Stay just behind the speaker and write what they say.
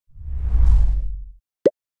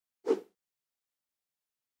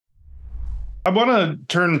I want to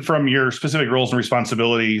turn from your specific roles and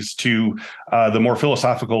responsibilities to the more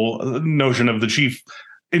philosophical notion of the chief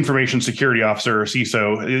information security officer or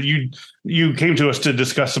CISO. You came to us to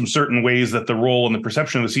discuss some certain ways that the role and the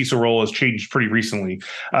perception of the CISO role has changed pretty recently.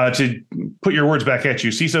 To put your words back at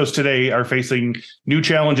you, CISOs today are facing new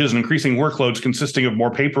challenges and increasing workloads consisting of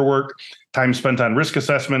more paperwork, time spent on risk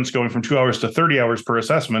assessments going from 2 hours to 30 hours per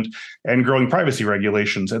assessment, and growing privacy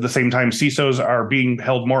regulations. At the same time, CISOs are being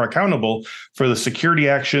held more accountable for the security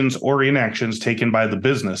actions or inactions taken by the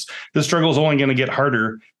business. This struggle is only going to get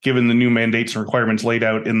harder given the new mandates and requirements laid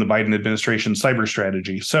out in the Biden administration's cyber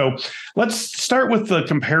strategy. So let's start with the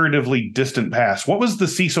comparatively distant past. What was the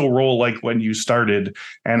CISO role like when you started,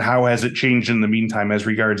 and how has it changed in the meantime as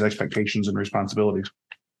regards expectations and responsibilities?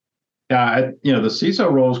 Yeah, the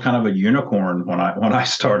CISO role is kind of a unicorn when I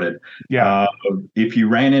started. Yeah. If you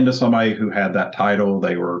ran into somebody who had that title,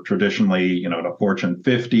 they were traditionally, at a Fortune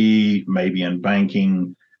 50, maybe in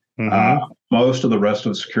banking. Most of the rest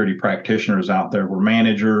of the security practitioners out there were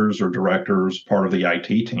managers or directors, part of the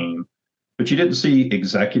IT team. But you didn't see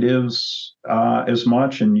executives as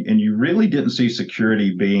much, and you really didn't see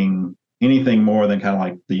security being anything more than kind of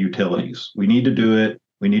like the utilities. We need to do it.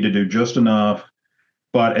 We need to do just enough.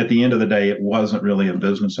 But at the end of the day, it wasn't really a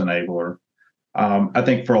business enabler. I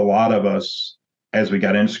think for a lot of us, as we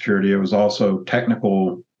got into security, it was also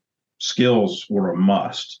technical skills were a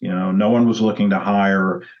must. No one was looking to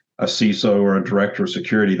hire a CISO or a director of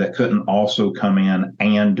security that couldn't also come in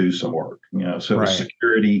and do some work. So it was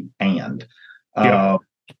security and.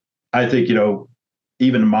 I think,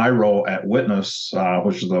 even my role at Witness,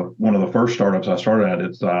 which is one of the first startups I started at,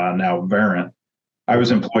 it's now Verint. I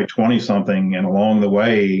was employed 20 something, and along the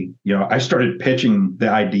way, I started pitching the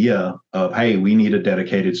idea of, hey, we need a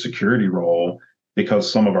dedicated security role because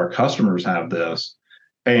some of our customers have this,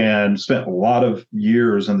 and spent a lot of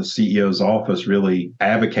years in the CEO's office really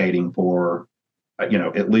advocating for,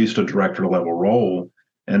 at least a director level role.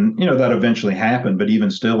 And, that eventually happened, but even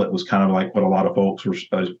still, it was kind of like what a lot of folks were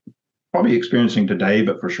probably experiencing today,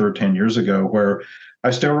 but for sure 10 years ago, where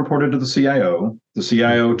I still reported to the CIO. The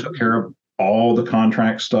CIO took care of all the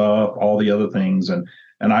contract stuff, all the other things. And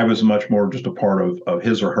I was much more just a part of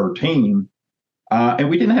his or her team. And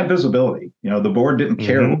we didn't have visibility. The board didn't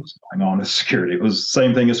care what was going on in security. It was the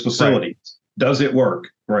same thing as facilities. Right. Does it work?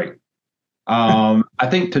 Great. I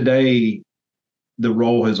think today the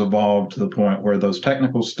role has evolved to the point where those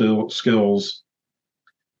technical skills,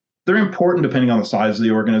 they're important depending on the size of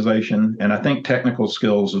the organization. And I think technical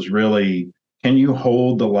skills is really, can you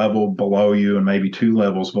hold the level below you and maybe two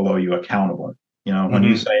levels below you accountable? When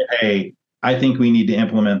you say, hey, I think we need to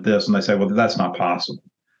implement this, and they say, well, that's not possible.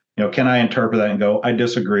 Can I interpret that and go, I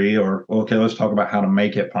disagree, or okay, let's talk about how to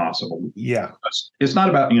make it possible. Yeah. It's not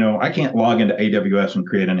about, I can't log into AWS and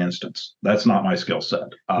create an instance. That's not my skill set.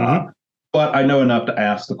 But I know enough to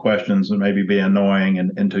ask the questions and maybe be annoying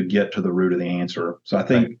and to get to the root of the answer. So I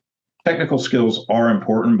think technical skills are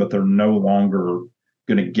important, but they're no longer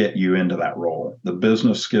going to get you into that role. The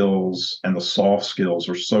business skills and the soft skills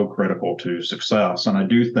are so critical to success. And I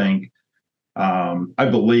do think, I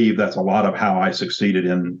believe that's a lot of how I succeeded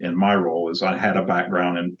in my role, is I had a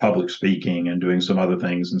background in public speaking and doing some other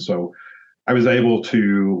things. And so I was able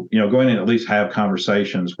to, go in and at least have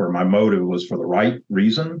conversations where my motive was for the right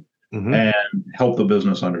reason and help the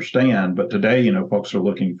business understand. But today, folks are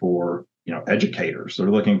looking for, educators. They're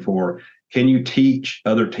looking for, can you teach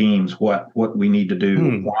other teams what we need to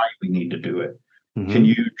do, why we need to do it? Can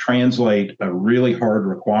you translate a really hard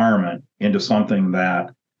requirement into something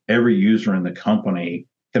that every user in the company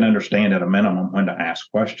can understand at a minimum when to ask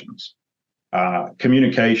questions?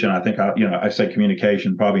 Communication, I think, I say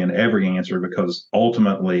communication probably in every answer, because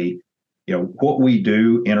ultimately, what we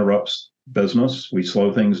do interrupts business. We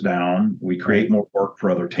slow things down. We create more work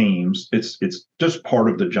for other teams. It's just part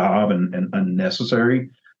of the job and unnecessary.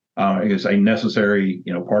 It's a necessary,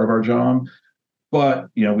 part of our job. But,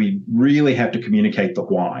 we really have to communicate the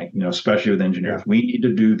why, especially with engineers. We need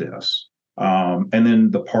to do this. And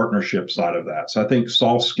then the partnership side of that. So I think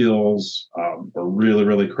soft skills are really,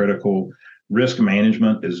 really critical. Risk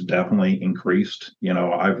management is definitely increased.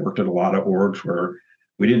 I've worked at a lot of orgs where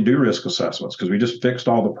we didn't do risk assessments because we just fixed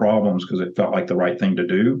all the problems because it felt like the right thing to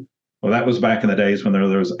do. Well, that was back in the days when there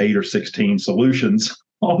was 8 or 16 solutions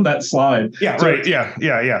on that slide. Yeah, so right. Yeah.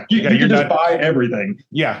 You can just buy everything.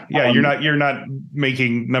 Yeah. You're not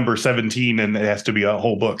making number 17 and it has to be a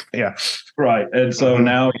whole book. Yeah. Right. And so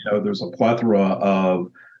now, there's a plethora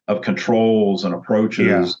of controls and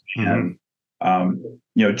approaches. And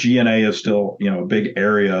G&A is still, a big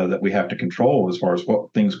area that we have to control as far as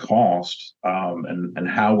what things cost and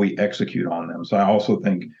how we execute on them. So I also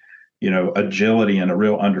think agility and a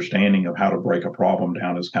real understanding of how to break a problem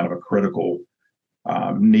down is kind of a critical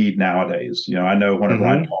need nowadays. I know whenever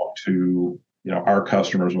I talk to our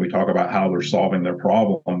customers and we talk about how they're solving their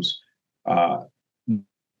problems,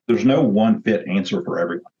 there's no one fit answer for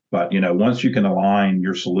everyone. But once you can align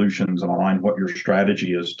your solutions and align what your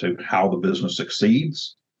strategy is to how the business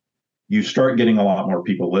succeeds, you start getting a lot more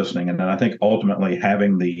people listening. And then I think ultimately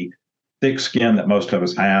having the thick skin that most of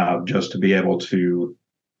us have, just to be able to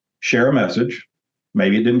share a message,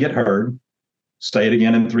 maybe it didn't get heard, say it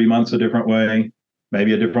again in 3 months a different way,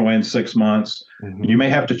 maybe a different way in 6 months. You may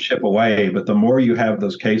have to chip away, but the more you have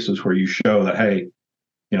those cases where you show that, hey,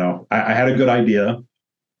 I had a good idea.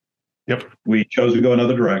 Yep. We chose to go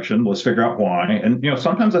another direction. Let's figure out why. And,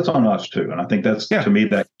 sometimes that's on us too. And I think that's, to me,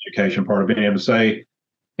 that education part of being able to say,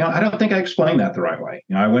 I don't think I explained that the right way.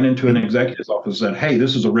 I went into an executive's office and said, hey,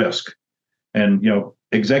 this is a risk. And,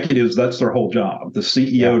 executives, that's their whole job. The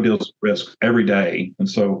CEO deals with risk every day. And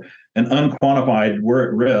so an unquantified, we're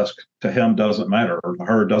at risk, to him doesn't matter, or to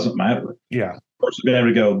her doesn't matter. Yeah. First, being able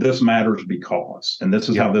to go, this matters because, and this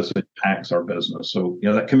is how this impacts our business. So,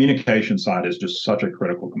 that communication side is just such a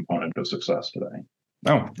critical component of success today.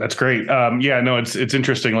 Oh, that's great. It's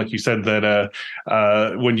interesting. Like you said that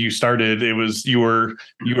when you started, it was you were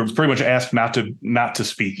pretty much asked not to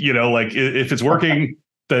speak. Like if it's working,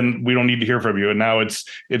 then we don't need to hear from you. And now it's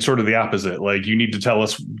sort of the opposite. Like you need to tell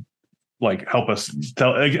us, like help us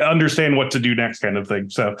understand what to do next, kind of thing.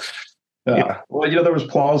 So. Well, there was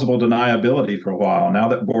plausible deniability for a while. Now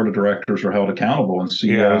that board of directors are held accountable and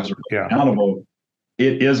CEOs are accountable,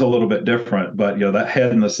 it is a little bit different. But that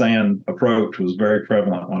head in the sand approach was very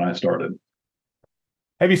prevalent when I started.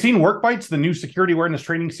 Have you seen Work Bites, the new security awareness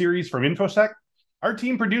training series from Infosec? Our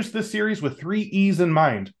team produced this series with 3 E's in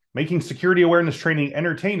mind, making security awareness training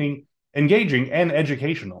entertaining, engaging, and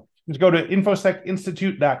educational. Just go to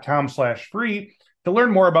infosecinstitute.com/free to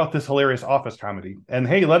learn more about this hilarious office comedy. And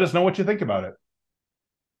hey, let us know what you think about it.